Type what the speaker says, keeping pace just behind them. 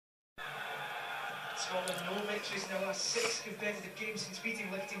Scotland no victories in their last 6 competitive games since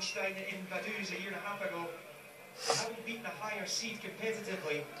beating Liechtenstein in Vaduz a year and a half ago. They haven't beaten a higher seed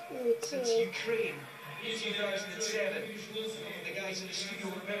competitively since Ukraine in 2007. The guys in the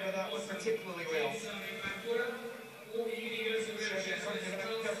studio remember that one particularly well. Serbia currently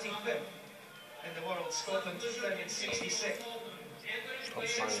ranked 35th in the world, Scotland down in 66th. And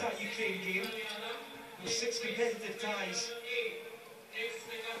since that Ukraine game, those 6 competitive ties,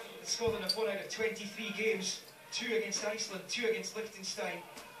 Scotland have won out of 23 games, 2 against Iceland, 2 against Liechtenstein,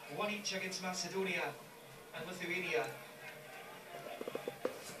 1 each against Macedonia and Lithuania.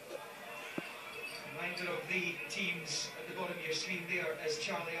 Reminder of the teams at the bottom of your screen there as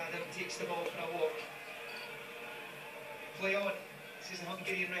Charlie Adam takes the ball for a walk. Play on, this is the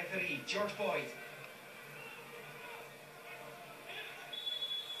Hungarian referee, George Boyd.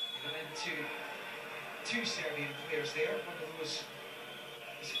 Run into 2 Serbian players there, one of those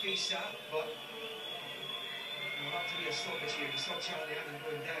is faced at, but there will have to be a stoppage here. You saw Charlie Adam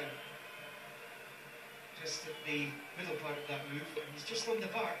going down just at the middle part of that move, and he's just on the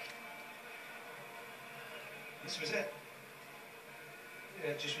mark. This was it.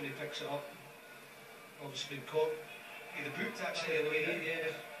 Yeah, just when he picks it up, obviously been caught. Yeah, the boot actually in the way there.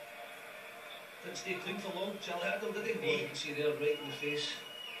 Yeah. Didn't stay clean for long. Charlie Adam, did he? No, you can see there, right in the face.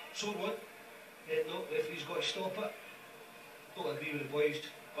 So what? Yeah, no, referee's got to stop it. Don't agree with the boys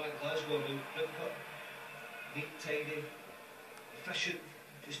back in Glasgow about Brincup. Neat, tidy, efficient,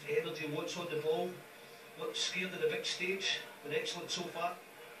 just energy, what's on the ball, not scared of the big stage, been excellent so far.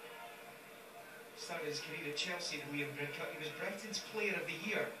 Started his career at Chelsea, Liam Brincup. He was Brighton's Player of the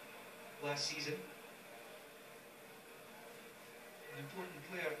Year last season. An important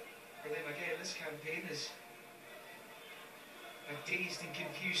player for them again this campaign as a dazed and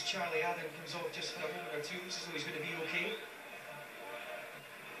confused Charlie Adam comes off just for a moment or two, looks as though he's going to be okay.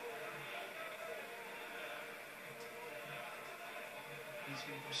 He's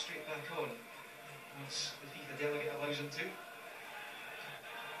going to go straight back on once the FIFA delegate allows him to.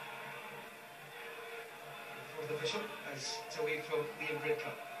 The fourth official as it's away from Liam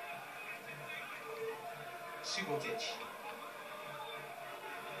Brincup. Subotic.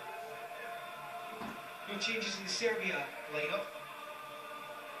 No changes in the Serbia lineup.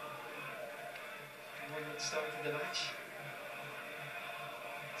 One at the start of the match.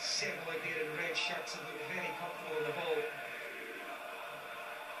 7 out there in red shirts and look very comfortable on the ball.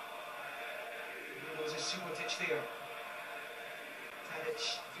 There's a Subotic there. Tadic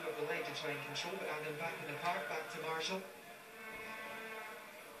threw up the leg to try and control, but Adam back in the park, back to Marshall.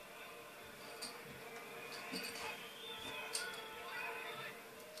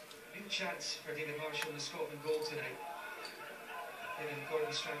 Real chance for David Marshall in the Scotland goal tonight. Then Gordon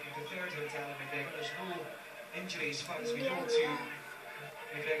striking for third here to Alan McGregor. There's no injury as far as we know to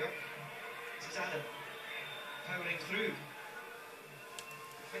McGregor. This is Adam powering through.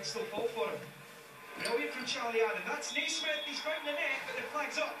 Might still fall for him. Brilliant from Charlie Adam. That's Naismith, he's found the net, but the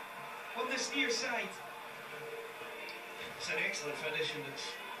flag's up on this near side. It's an excellent finish and it's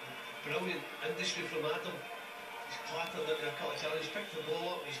brilliant industry from Adam. He's clattered into a couple of times, he's picked the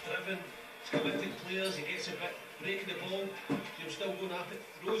ball up, he's driven, he's committed players, he gets a bit breaking the ball, he's still going up it,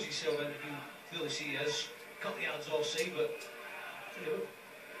 throws himself in, you can clearly see he is a couple of yards offside, but tell you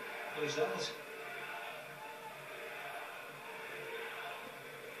what he's that is.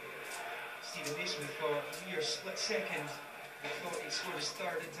 Stephen Naismith for a mere split second thought he'd scored his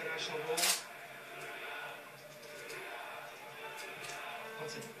 3rd international goal.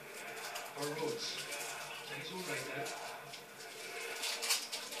 Hutton or Rhodes. He's all right now.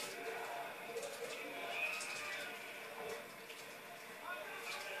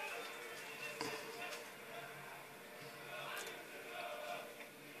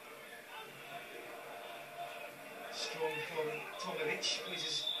 Strong from Tomovic, plays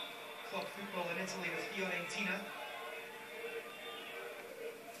his club football in Italy with Fiorentina.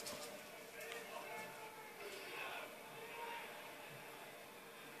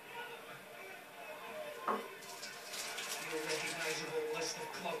 The recognisable list of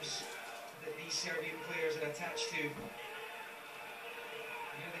clubs that these Serbian players are attached to. Here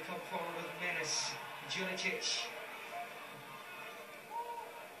they come forward with menace. Djuricic.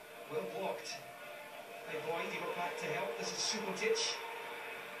 Well blocked by Boyd, he got back to help. This is Subotic.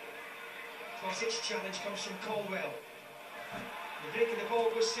 Klosic's challenge comes from Caldwell. The break of the ball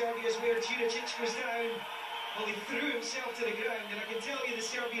goes Serbia's where Djuricic goes down. Well, he threw himself to the ground, and I can tell you the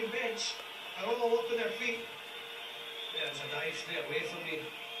Serbian bench are all up on their feet. Yeah, it was a dive straight away from me.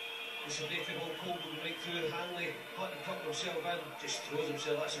 It's a break of ball, Caldwell right through Hanley, Hutton tucked himself in, just throws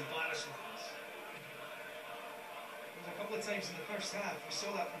himself, that's embarrassing. There was a couple of times in the first half, we saw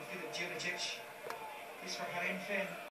that from Filip Djuricic. for Harim Finn.